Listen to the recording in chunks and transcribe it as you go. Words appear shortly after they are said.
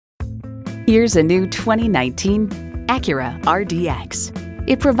Here's a new 2019 Acura RDX.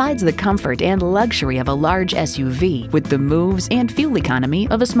 It provides the comfort and luxury of a large SUV with the moves and fuel economy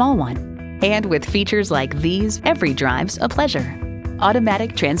of a small one. And with features like these, every drive's a pleasure.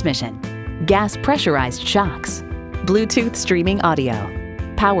 Automatic transmission, gas pressurized shocks, Bluetooth streaming audio,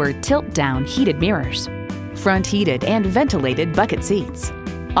 power tilt-down heated mirrors, front heated and ventilated bucket seats,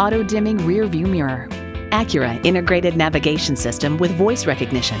 auto-dimming rear view mirror, Acura Integrated Navigation System with voice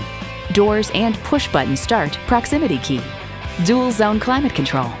recognition, doors and push-button start proximity key, dual-zone climate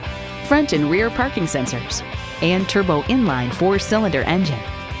control, front and rear parking sensors, and turbo inline 4-cylinder engine.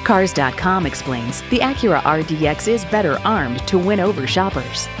 Cars.com explains the Acura RDX is better armed to win over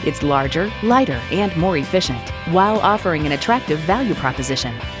shoppers. It's larger, lighter, and more efficient, while offering an attractive value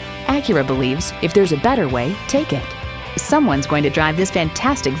proposition. Acura believes if there's a better way, take it. Someone's going to drive this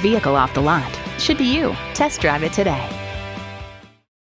fantastic vehicle off the lot. Should be you. Test drive it today.